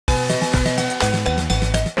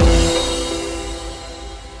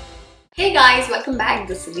guys, welcome back.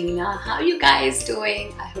 This is Reena. How are you guys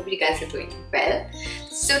doing? I hope you guys are doing well.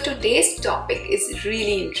 So today's topic is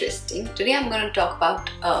really interesting. Today I'm going to talk about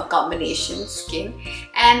combination skin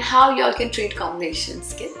and how y'all can treat combination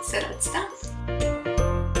skin. So let's start.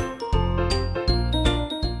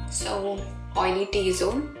 So oily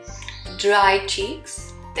T-zone, dry cheeks,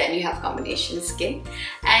 then you have combination skin.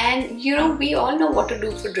 And you know, we all know what to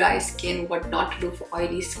do for dry skin, what not to do for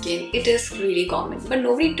oily skin. It is really common, but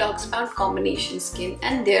nobody talks about combination skin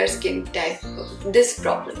and their skin type, this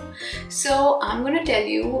problem. So I'm going to tell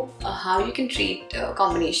you how you can treat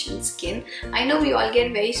combination skin. I know we all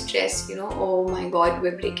get very stressed, you know, oh my god,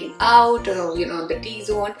 we're breaking out, or you know, the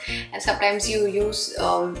T-zone, and sometimes you use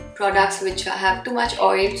products which have too much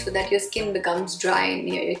oil so that your skin becomes dry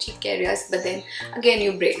near your cheek areas, but then again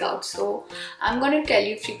you break out. So I'm going to tell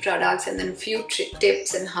you a few products and then a few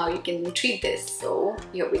tips and how you can treat this. So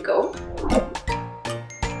here we go.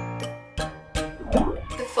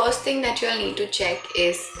 The first thing that you'll need to check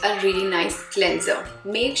is a really nice cleanser.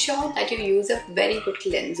 Make sure that you use a very good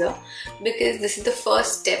cleanser because this is the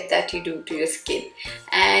first step that you do to your skin.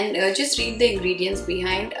 And just read the ingredients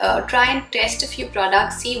behind. Try and test a few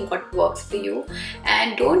products, see what works for you,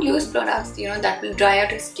 and don't use products, you know, that will dry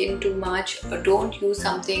out your skin too much, or don't use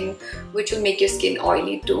something which will make your skin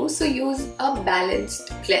oily too. So use a balanced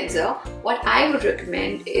cleanser. What I would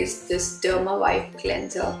recommend is this Derma Wipe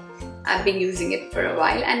cleanser. I've been using it for a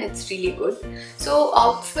while and it's really good. So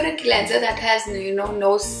opt for a cleanser that has, you know,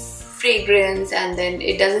 no fragrance and then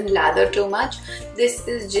it doesn't lather too much. This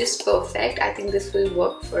is just perfect. I think this will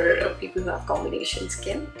work for people who have combination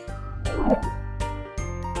skin.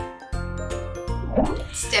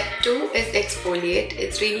 Step 2 is exfoliate.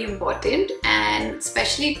 It's really important, and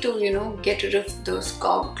especially to, you know, get rid of those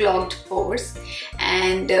clogged pores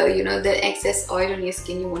and you know, the excess oil on your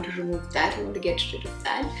skin. You want to remove that, you want to get rid of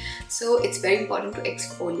that. So it's very important to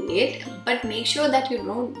exfoliate, but make sure that you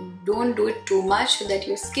don't do it too much so that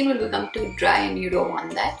your skin will become too dry and you don't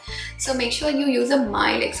want that. So make sure you use a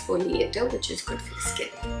mild exfoliator which is good for the skin.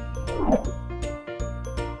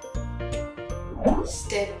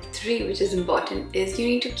 Step 3, which is important, is you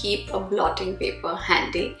need to keep a blotting paper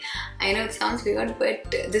handy. I know it sounds weird, but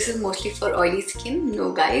this is mostly for oily skin.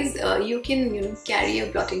 No guys, you can, you know, carry a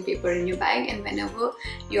blotting paper in your bag, and whenever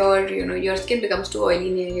your skin becomes too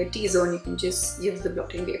oily near your T-zone, you can just use the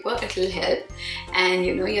blotting paper. It will help, and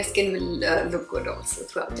you know, your skin will look good also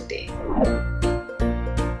throughout the day.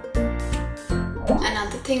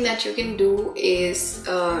 Another thing that you can do is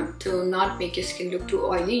to not make your skin look too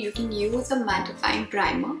oily, you can use a mattifying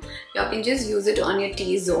primer. You can just use it on your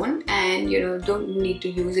T-zone, and you know, don't need to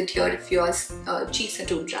use it here if your cheeks are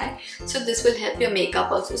too dry. So this will help your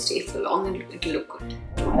makeup also stay for long and it will look good.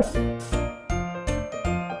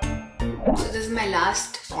 So this is my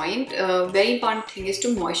last point. Very important thing is to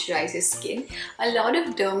moisturize your skin. A lot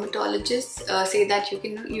of dermatologists say that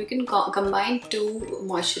you can combine two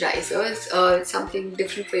moisturizers, something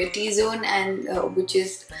different for your T-zone and which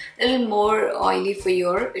is a little more oily for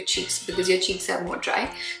your cheeks because your cheeks are more dry.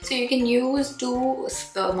 So you can use two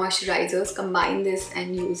moisturizers, combine this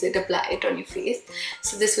and use it, apply it on your face.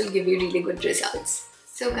 So this will give you really good results.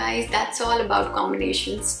 So guys, that's all about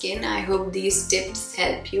combination skin. I hope these tips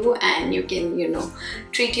help you and you can, you know,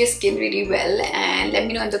 treat your skin really well. And let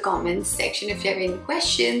me know in the comments section if you have any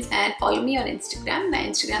questions, and follow me on Instagram. My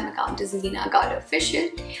Instagram account is Reena Official.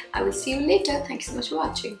 I will see you later. Thank you so much for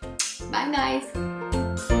watching. Bye guys.